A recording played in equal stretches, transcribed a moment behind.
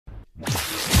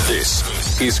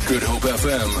This is Good Hope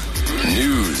FM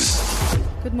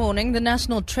News. Good morning. The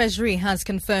National Treasury has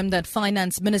confirmed that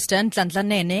Finance Minister Nhlanhla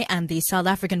Nene and the South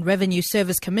African Revenue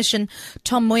Service Commission,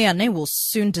 Tom Moyane, will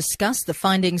soon discuss the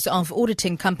findings of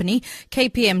auditing company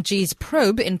KPMG's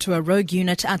probe into a rogue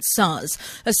unit at SARS.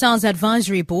 A SARS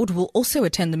advisory board will also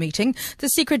attend the meeting. The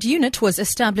secret unit was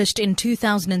established in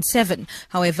 2007.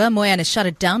 However, Moyane shut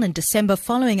it down in December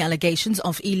following allegations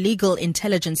of illegal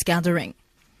intelligence gathering.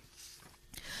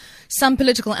 Some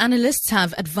political analysts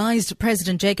have advised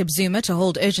President Jacob Zuma to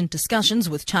hold urgent discussions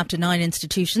with Chapter 9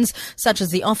 institutions such as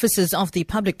the offices of the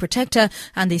Public Protector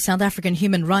and the South African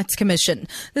Human Rights Commission.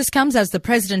 This comes as the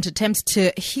president attempts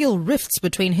to heal rifts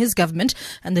between his government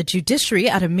and the judiciary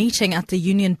at a meeting at the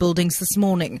Union Buildings this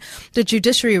morning. The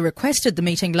judiciary requested the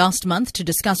meeting last month to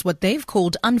discuss what they've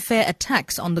called unfair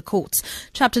attacks on the courts.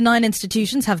 Chapter 9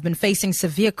 institutions have been facing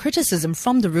severe criticism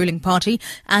from the ruling party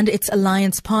and its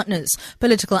alliance partners.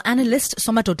 Political analyst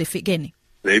Somato Defigeni.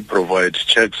 They provide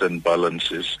checks and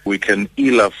balances. We can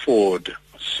ill afford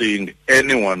seeing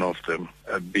any one of them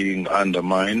being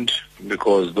undermined,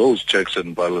 because those checks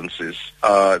and balances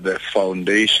are the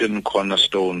foundation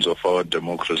cornerstones of our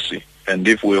democracy. And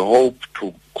if we hope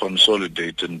to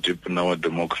consolidate and deepen our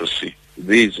democracy,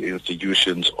 these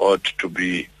institutions ought to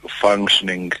be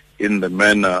functioning in the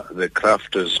manner the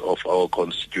crafters of our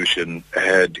constitution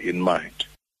had in mind.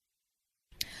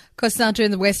 COSATU in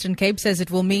the Western Cape says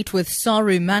it will meet with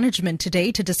SARU management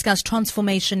today to discuss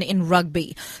transformation in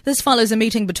rugby. This follows a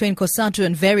meeting between COSATU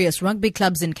and various rugby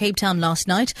clubs in Cape Town last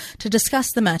night to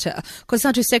discuss the matter.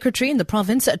 COSATU Secretary in the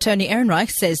province, Tony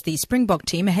Ehrenreich, says the Springbok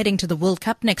team heading to the World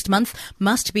Cup next month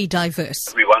must be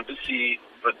diverse. We want to see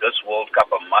for this World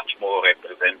Cup a much more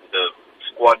representative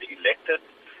squad elected,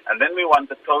 and then we want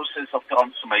the process of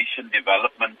transformation,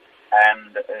 development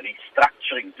and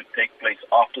restructuring to take place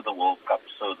after the World Cup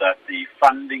so that the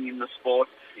funding in the sport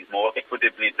is more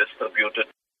equitably distributed.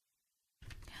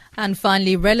 And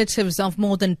finally, relatives of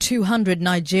more than 200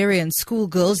 Nigerian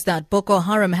schoolgirls that Boko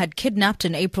Haram had kidnapped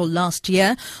in April last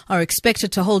year are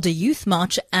expected to hold a youth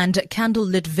march and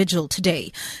candlelit vigil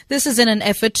today. This is in an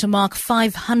effort to mark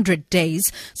 500 days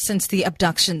since the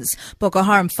abductions. Boko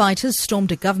Haram fighters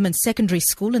stormed a government secondary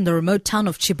school in the remote town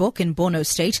of Chibok in Borno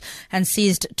State and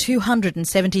seized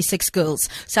 276 girls.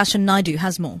 Sasha Naidu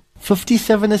has more.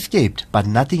 57 escaped, but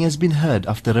nothing has been heard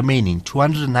of the remaining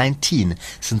 219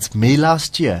 since May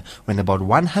last year, when about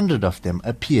 100 of them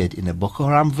appeared in a Boko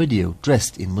Haram video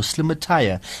dressed in Muslim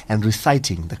attire and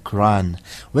reciting the Quran.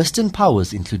 Western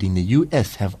powers, including the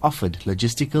US, have offered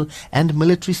logistical and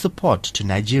military support to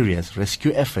Nigeria's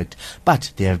rescue effort,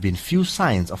 but there have been few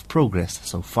signs of progress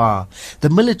so far. The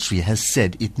military has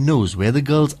said it knows where the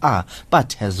girls are,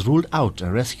 but has ruled out a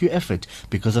rescue effort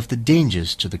because of the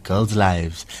dangers to the girls'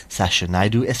 lives. Sasha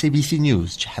Naidu, SABC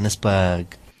News,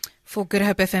 Johannesburg. For Good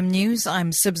Hope FM News,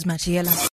 I'm Sibs Matiela.